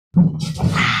Monte,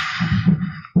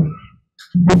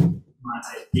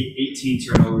 18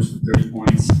 turnovers for 30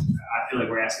 points. I feel like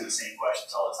we're asking the same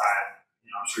questions all the time.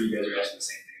 I'm sure you guys are asking the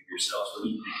same thing of yourselves. What do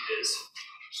you think it is?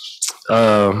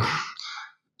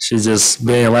 She's just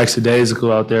being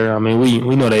lackadaisical out there. I mean,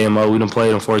 we know the MO. We done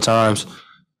played them 4 times.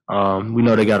 We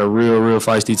know they got a real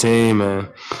feisty team, and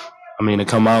I mean, to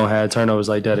come out and have turnovers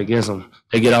like that against them,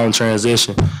 they get out in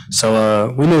transition.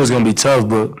 So we knew it was gonna be tough,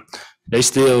 but they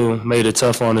still made it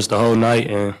tough on us the whole night,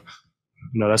 and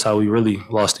that's how we really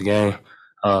lost the game.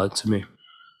 To me.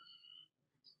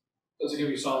 Does it give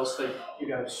you solace that you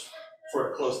guys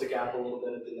sort of closed the gap a little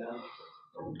bit at the end?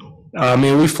 I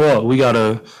mean, we fought. We got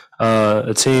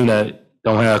a team that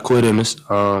don't have quit in us.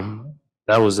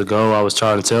 That was the goal I was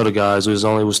trying to tell the guys. It was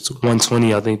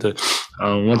 120, I think, to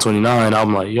 129.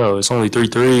 I'm like, yo, it's only 3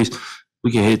 threes.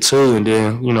 We can hit 2, and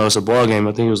then, it's a ball game.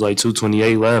 I think it was like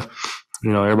 2:28 left.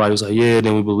 Everybody was like, yeah,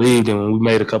 then we believed. And when we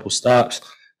made a couple stops,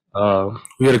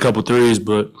 we had a couple threes,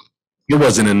 but it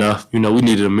wasn't enough. We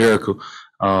needed a miracle.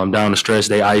 Down the stretch,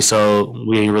 they ISO.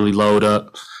 We ain't really load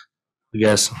up. I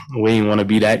guess we ain't want to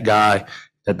be that guy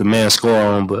that the man score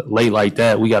on, but late like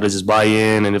that, we got to just buy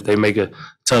in. And if they make a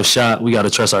tough shot, we got to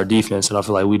trust our defense. And I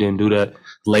feel like we didn't do that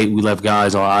late. We left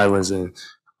guys on islands, and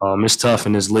it's tough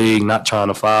in this league not trying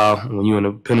to foul when you're in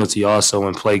a penalty also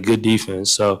and play good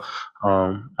defense. So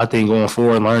I think going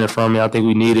forward, learning from it, I think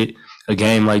we needed a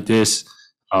game like this,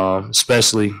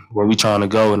 especially where we trying to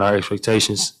go and our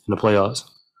expectations in the playoffs.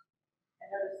 I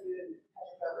noticed you and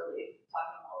Beverly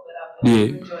talking a little bit up there. Yeah.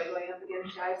 You enjoy going up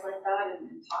against guys like that and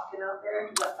talking out there?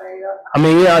 Does that fire you up? I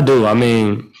mean, yeah, I do. I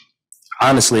mean,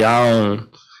 honestly,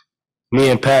 me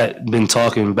and Pat been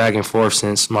talking back and forth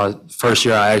since my first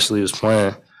year I actually was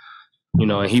playing,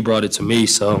 and he brought it to me.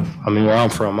 So, I mean, where I'm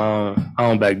from, I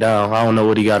don't back down. I don't know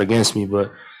what he got against me,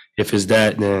 but if it's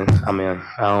that, then, I mean,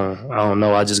 I don't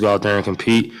know. I just go out there and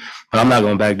compete, but I'm not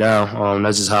going to back down.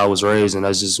 That's just how I was raised, and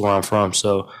that's just where I'm from.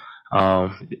 So,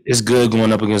 it's good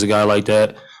going up against a guy like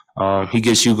that. He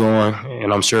gets you going,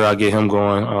 and I'm sure I get him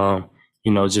going,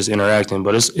 just interacting.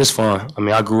 But it's fun. I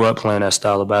mean, I grew up playing that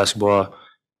style of basketball,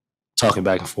 talking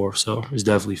back and forth, so it's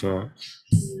definitely fun.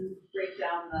 Break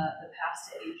down the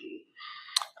pass to AG.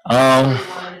 You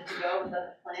wanted it to go? Was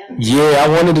that the plan? Yeah, I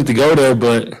wanted it to go there,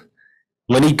 but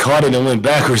when he caught it and went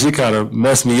backwards, it kind of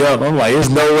messed me up. I'm like, there's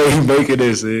no way he's making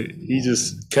this. He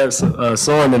just kept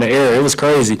soaring in the air. It was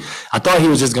crazy. I thought he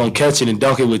was just going to catch it and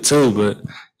dunk it with 2, but,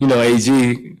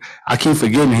 AG, I keep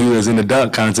forgetting he was in the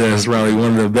dunk contest, probably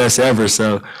one of the best ever.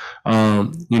 So,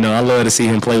 I love to see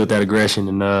him play with that aggression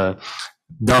and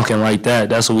dunking like that.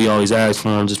 That's what we always ask for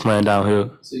him, just playing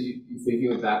downhill. So you think he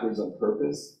went backwards on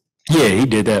purpose? Yeah, he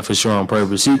did that for sure on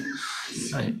purpose.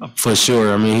 For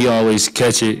sure. I mean, he always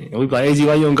catch it. And we be like, AG,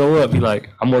 why you don't go up? He like,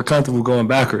 I'm more comfortable going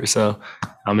backwards. So,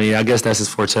 I mean, I guess that's his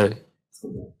forte.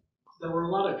 There were a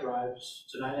lot of drives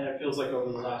tonight, and it feels like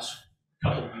over the last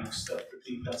couple of weeks that the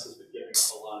defense has been giving up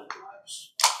a lot of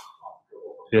drives.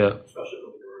 Yeah. Especially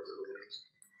over the leagues.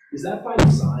 Is that by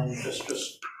design,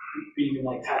 just being in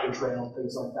like tag and trail and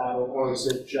things like that, or is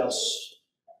it just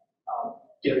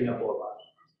giving up a lot?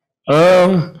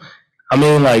 I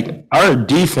mean, like, our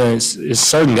defense is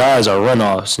certain guys are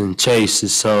runoffs and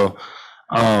chases. So,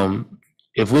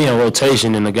 if we in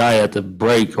rotation and the guy at the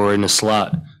break or in the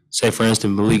slot, say for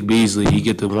instance Malik Beasley, he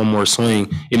get the one more swing.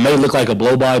 It may look like a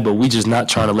blow by, but we just not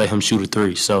trying to let him shoot a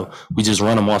 3. So we just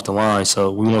run him off the line.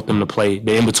 So we want them to play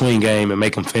the in between game and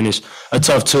make them finish a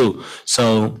tough 2.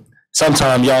 So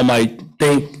sometimes y'all might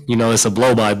think it's a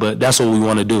blow by, but that's what we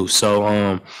want to do.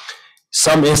 So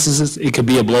some instances it could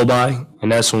be a blow by,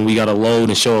 and that's when we got to load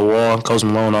and show a wall. Coach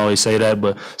Malone always say that,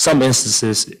 but some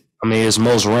instances, I mean, it's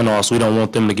most runoffs. We don't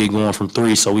want them to get going from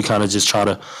 3, so we kind of just try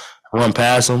to run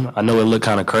past them. I know it look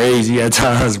kind of crazy at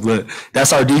times, but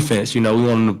that's our defense. We want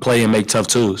them to play and make tough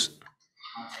 2s.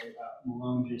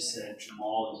 Malone just said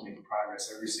Jamal is making progress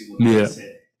every single day. He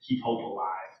said, keep hope alive.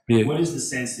 Yeah. What is the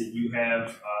sense that you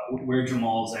have where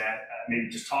Jamal's at? Maybe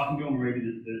just talking to him, or maybe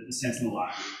the sense in the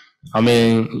locker room? I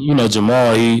mean,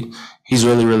 Jamal, he's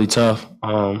really, really tough.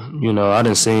 I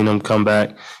done seen him come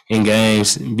back in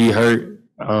games, be hurt,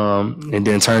 and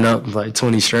then turn up like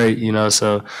 20 straight,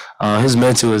 so his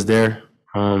mental is there.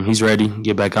 He's ready to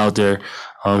get back out there.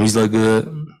 He's look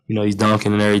good. He's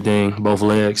dunking and everything, both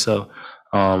legs. So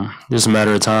just a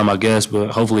matter of time, I guess, but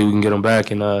hopefully we can get him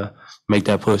back and make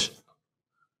that push.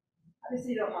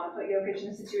 Obviously, you don't want to put Jokic in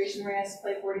a situation where he has to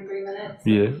play 43 minutes.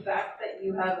 Yeah. The fact that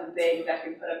you have a big that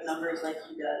can put up numbers like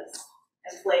he does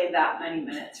and play that many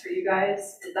minutes for you guys,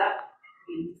 is that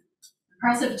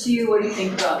impressive to you? What do you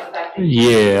think about the fact that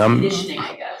he's conditioning,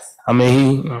 I guess? I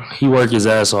mean, he worked his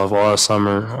ass off all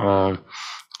summer.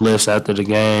 lifts after the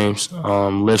games,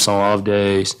 lifts on off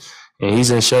days, and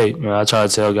he's in shape. You know, I try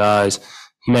to tell guys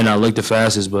he may not look the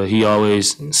fastest, but he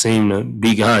always seemed to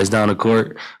beat guys down the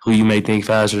court who you may think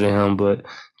faster than him. But,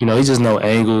 you know, he just knows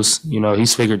angles. You know,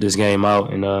 he's figured this game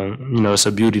out. And, you know, it's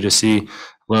a beauty to see.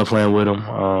 Love playing with him.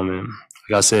 And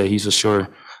like I said, he's for sure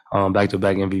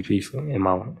back-to-back MVP in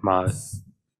my eyes.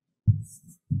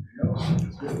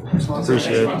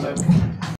 Appreciate it.